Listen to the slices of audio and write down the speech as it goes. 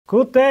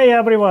Good day,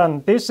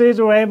 everyone. This is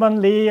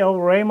Raymond Lee of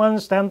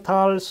Raymond's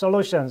Dental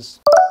Solutions.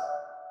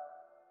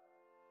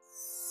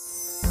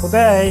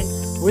 Today,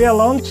 we are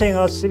launching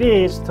a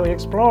series to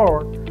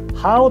explore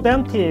how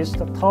dentists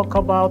talk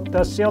about the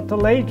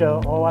CO2 laser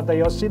or the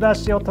Yoshida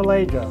Co2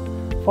 laser,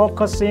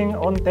 focusing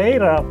on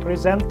data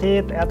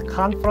presented at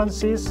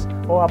conferences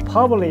or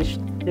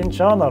published in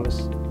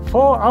journals.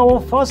 For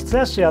our first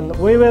session,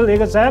 we will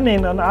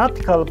examine an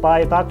article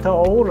by Dr.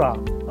 Oura,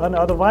 an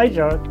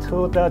advisor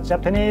to the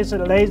Japanese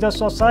Laser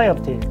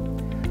Society.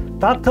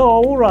 Dr.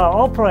 Oura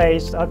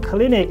operates a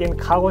clinic in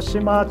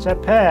Kagoshima,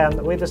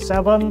 Japan with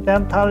 7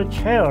 dental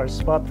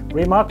chairs, but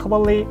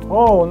remarkably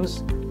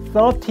owns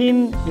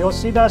 13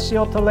 Yoshida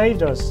Co2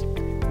 lasers,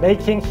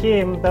 making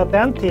him the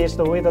dentist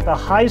with the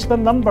highest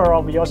number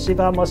of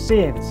Yoshida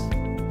machines.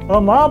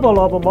 A marvel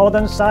of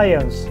modern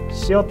science,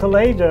 CO2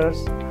 lasers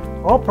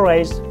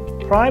operates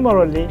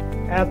primarily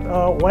at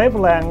a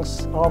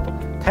wavelength of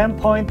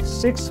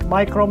 10.6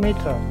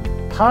 micrometer,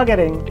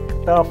 targeting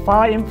the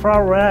far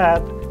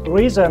infrared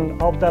region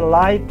of the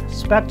light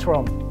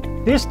spectrum.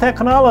 This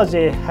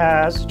technology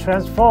has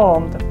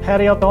transformed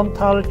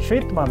periodontal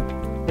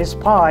treatment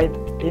despite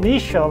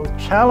initial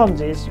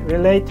challenges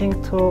relating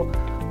to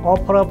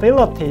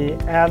operability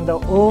and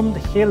wound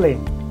healing.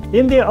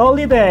 In the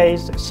early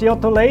days,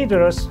 CO2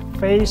 lasers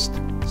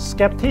faced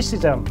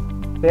skepticism.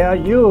 Their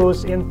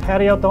use in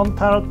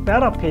periodontal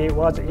therapy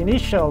was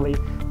initially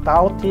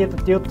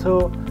doubted due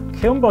to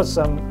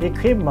cumbersome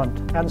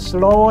equipment and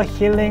slower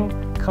healing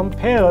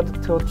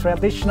compared to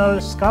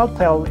traditional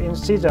scalpel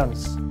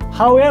incisions.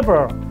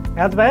 However,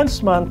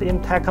 advancement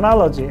in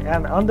technology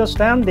and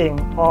understanding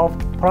of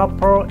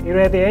proper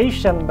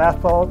irradiation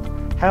methods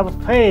have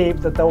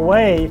paved the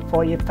way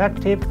for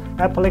effective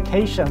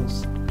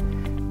applications,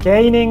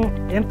 gaining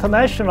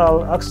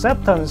international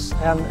acceptance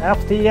and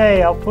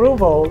FDA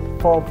approval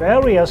for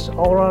various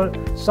oral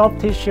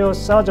soft tissue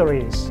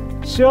surgeries.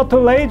 CO2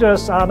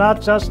 lasers are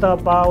not just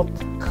about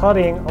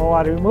cutting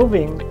or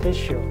removing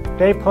tissue.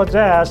 They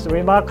possess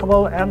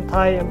remarkable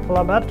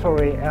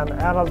anti-inflammatory and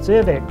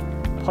analgesic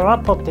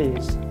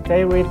properties.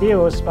 They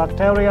reduce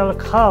bacterial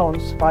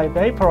counts by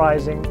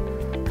vaporizing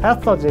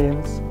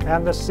pathogens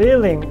and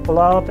sealing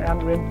blood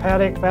and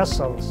lymphatic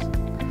vessels,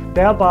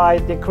 thereby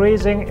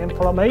decreasing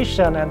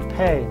inflammation and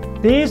pain.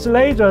 These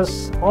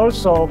lasers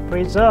also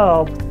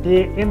preserve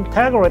the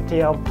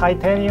integrity of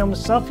titanium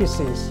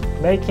surfaces,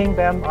 making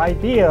them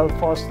ideal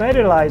for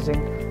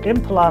sterilizing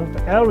implant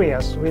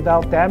areas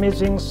without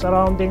damaging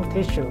surrounding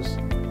tissues.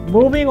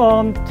 Moving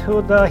on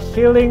to the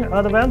healing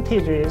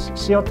advantages,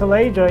 CO2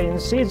 laser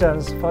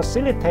incisions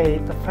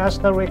facilitate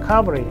faster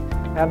recovery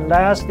and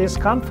less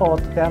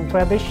discomfort than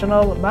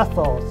traditional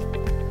methods.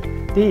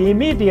 The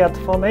immediate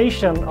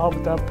formation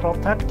of the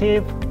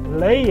protective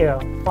layer,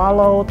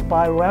 followed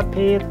by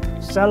rapid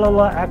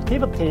cellular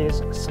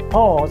activities,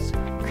 supports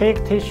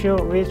quick tissue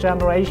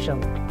regeneration.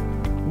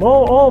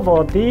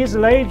 Moreover, these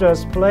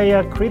lasers play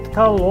a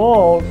critical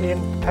role in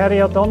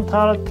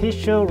periodontal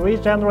tissue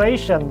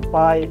regeneration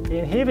by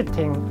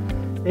inhibiting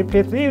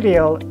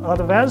epithelial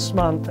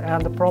advancement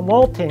and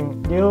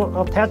promoting new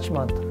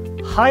attachment,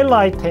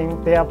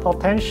 highlighting their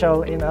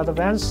potential in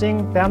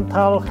advancing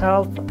dental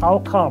health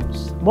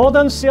outcomes.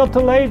 Modern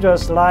CO2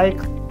 lasers like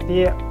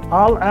the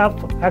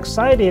RF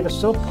excited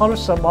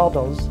suppressor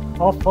models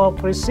offer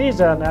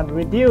precision and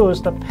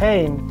reduced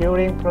pain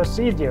during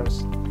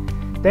procedures.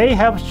 They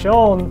have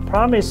shown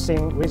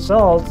promising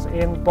results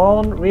in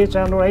bone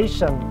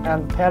regeneration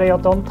and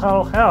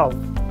periodontal health,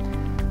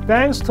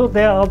 thanks to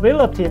their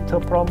ability to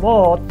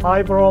promote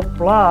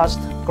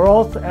fibroblast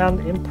growth and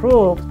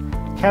improve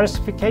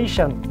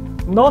calcification.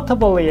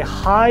 Notably,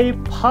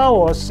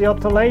 high-power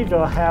CO2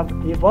 lasers have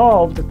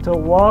evolved to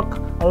work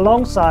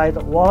alongside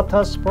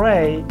water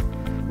spray,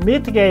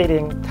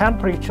 mitigating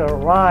temperature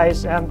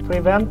rise and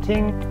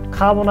preventing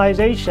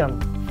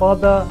carbonization,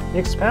 further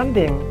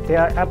expanding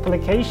their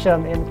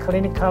application in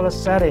clinical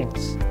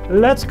settings.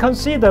 Let's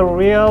consider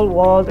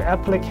real-world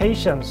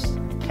applications.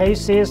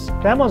 Cases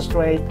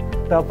demonstrate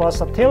the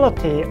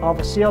versatility of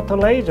CO2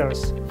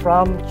 lasers,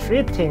 from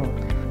treating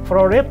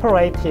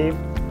proliferative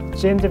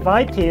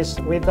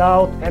gingivitis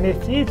without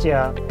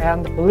anesthesia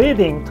and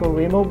bleeding to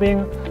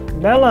removing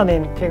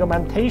melanin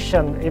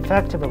pigmentation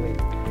effectively.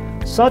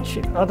 Such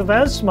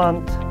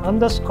advancement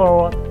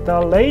underscore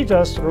the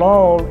laser's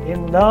role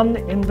in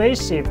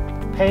non-invasive,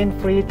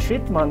 pain-free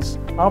treatments,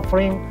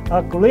 offering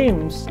a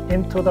glimpse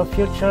into the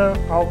future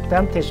of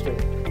dentistry.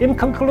 In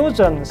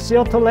conclusion,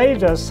 CO2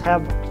 lasers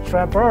have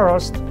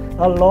traversed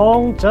a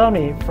long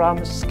journey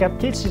from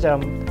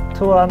skepticism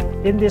to an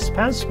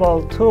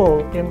indispensable tool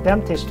in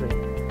dentistry.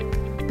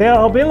 Their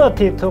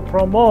ability to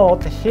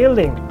promote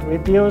healing,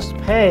 reduce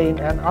pain,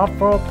 and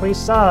offer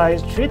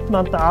precise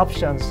treatment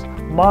options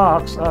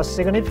marks a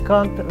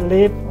significant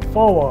leap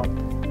forward.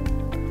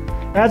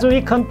 As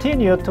we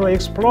continue to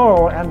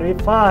explore and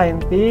refine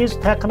these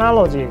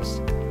technologies,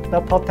 the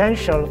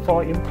potential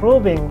for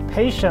improving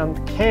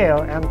patient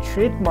care and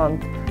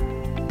treatment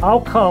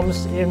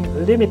outcomes is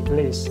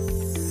limitless.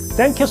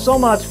 Thank you so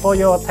much for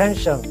your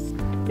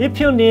attention.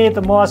 If you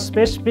need more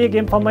specific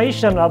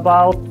information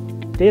about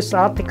this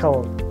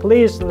article,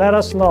 please let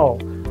us know.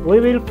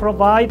 We will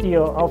provide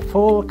you a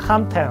full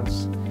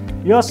contents.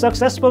 Your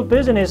successful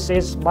business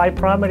is my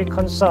primary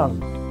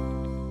concern.